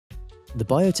The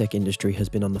biotech industry has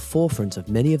been on the forefront of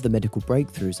many of the medical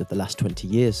breakthroughs of the last 20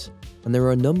 years, and there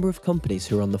are a number of companies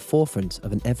who are on the forefront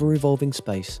of an ever-evolving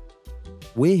space.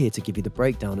 We're here to give you the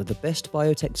breakdown of the best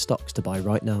biotech stocks to buy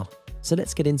right now, so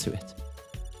let's get into it.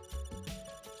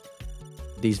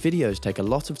 These videos take a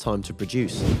lot of time to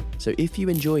produce, so if you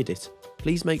enjoyed it,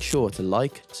 please make sure to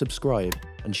like, subscribe,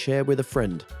 and share with a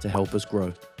friend to help us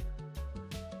grow.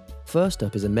 First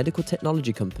up is a medical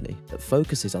technology company that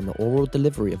focuses on the oral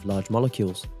delivery of large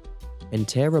molecules.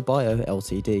 Entera Bio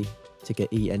Ltd, ticker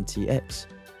ENTX,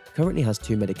 currently has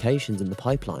 2 medications in the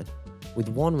pipeline, with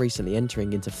one recently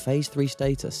entering into phase 3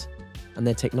 status, and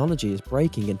their technology is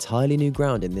breaking entirely new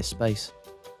ground in this space.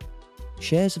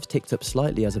 Shares have ticked up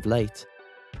slightly as of late,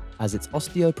 as its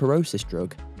osteoporosis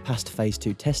drug passed phase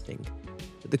 2 testing,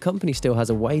 but the company still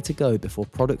has a way to go before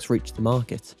products reach the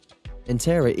market.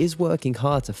 Entera is working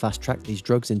hard to fast-track these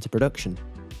drugs into production,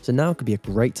 so now could be a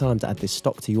great time to add this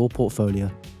stock to your portfolio.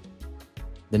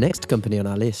 The next company on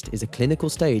our list is a clinical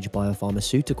stage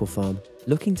biopharmaceutical firm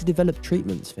looking to develop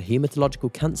treatments for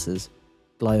hematological cancers,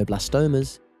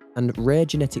 glioblastomas, and rare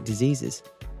genetic diseases.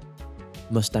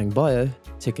 Mustang Bio,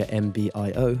 ticker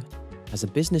MBIO, has a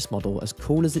business model as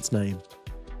cool as its name,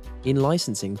 in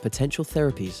licensing potential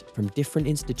therapies from different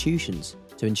institutions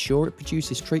to ensure it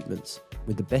produces treatments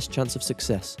with the best chance of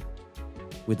success.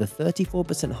 With a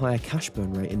 34% higher cash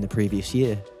burn rate in the previous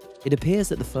year, it appears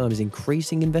that the firm is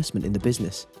increasing investment in the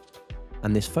business,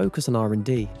 and this focus on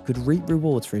R&D could reap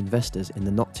rewards for investors in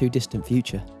the not too distant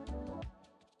future.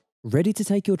 Ready to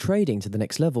take your trading to the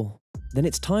next level? Then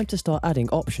it's time to start adding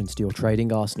options to your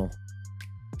trading arsenal.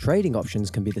 Trading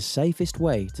options can be the safest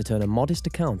way to turn a modest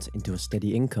account into a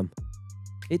steady income.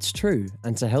 It's true,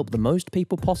 and to help the most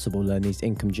people possible learn these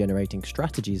income-generating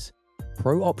strategies,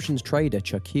 pro options trader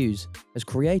Chuck Hughes has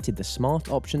created the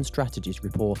Smart Option Strategies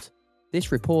report.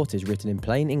 This report is written in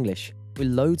plain English with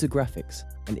loads of graphics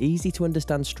and easy to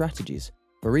understand strategies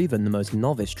for even the most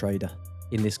novice trader.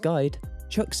 In this guide,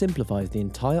 Chuck simplifies the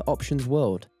entire options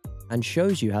world and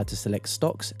shows you how to select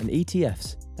stocks and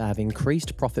ETFs that have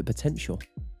increased profit potential.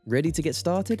 Ready to get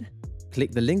started?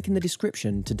 Click the link in the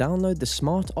description to download the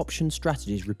Smart Option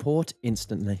Strategies report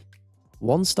instantly.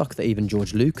 One stock that even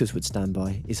George Lucas would stand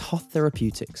by is Hoth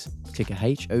Therapeutics, ticker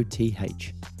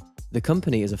HOTH. The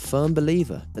company is a firm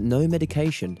believer that no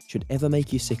medication should ever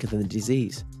make you sicker than the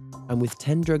disease, and with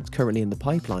 10 drugs currently in the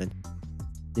pipeline,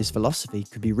 this philosophy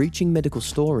could be reaching medical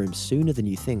storerooms sooner than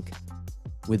you think.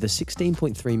 With a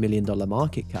 $16.3 million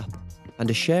market cap and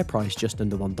a share price just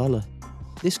under $1,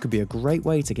 this could be a great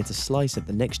way to get a slice of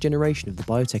the next generation of the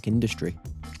biotech industry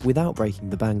without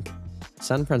breaking the bank.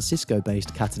 San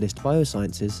Francisco-based Catalyst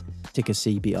Biosciences, ticker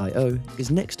CBIO, is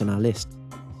next on our list.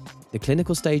 The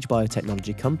clinical stage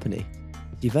biotechnology company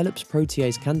develops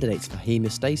protease candidates for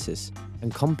hemostasis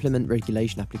and complement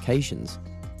regulation applications.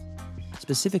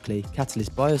 Specifically,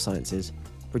 Catalyst Biosciences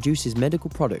produces medical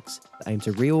products that aim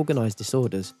to reorganize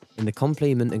disorders in the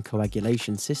complement and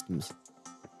coagulation systems.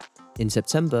 In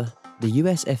September, the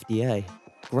US FDA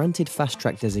granted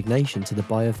fast-track designation to the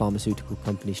biopharmaceutical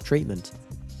company's treatment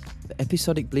for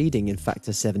episodic bleeding in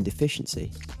factor VII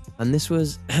deficiency, and this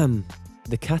was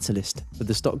the catalyst for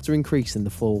the stock to increase in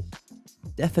the fall.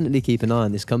 Definitely keep an eye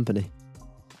on this company.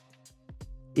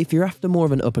 If you're after more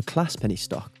of an upper class penny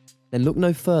stock, then look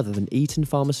no further than Eton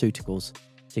Pharmaceuticals,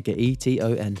 ticker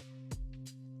ETON.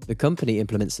 The company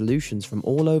implements solutions from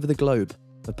all over the globe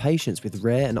for patients with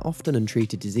rare and often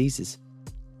untreated diseases.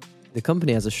 The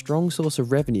company has a strong source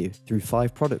of revenue through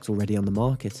 5 products already on the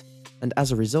market, and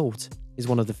as a result, is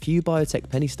one of the few biotech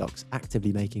penny stocks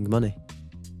actively making money.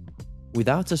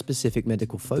 Without a specific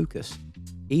medical focus,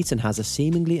 Eton has a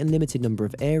seemingly unlimited number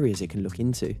of areas it can look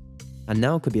into, and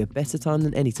now could be a better time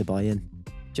than any to buy in,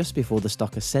 just before the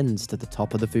stock ascends to the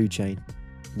top of the food chain.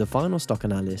 The final stock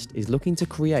on our list is looking to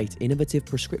create innovative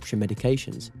prescription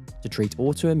medications to treat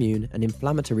autoimmune and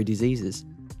inflammatory diseases,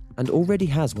 and already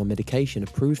has one medication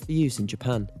approved for use in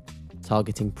Japan,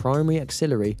 targeting primary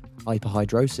axillary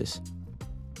hyperhidrosis.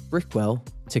 Brickwell,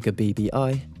 ticker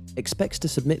BBI, expects to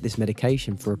submit this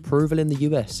medication for approval in the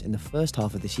US in the first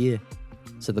half of this year,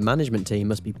 so the management team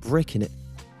must be bricking it.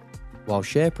 While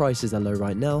share prices are low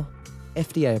right now,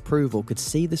 FDA approval could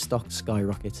see the stock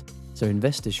skyrocket, so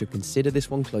investors should consider this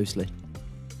one closely.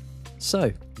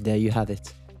 So, there you have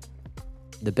it.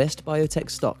 The best biotech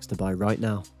stocks to buy right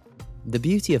now. The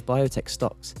beauty of biotech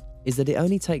stocks is that it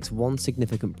only takes one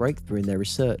significant breakthrough in their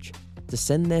research to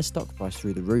send their stock price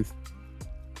through the roof.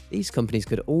 These companies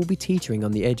could all be teetering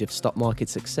on the edge of stock market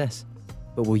success,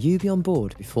 but will you be on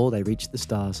board before they reach the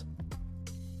stars?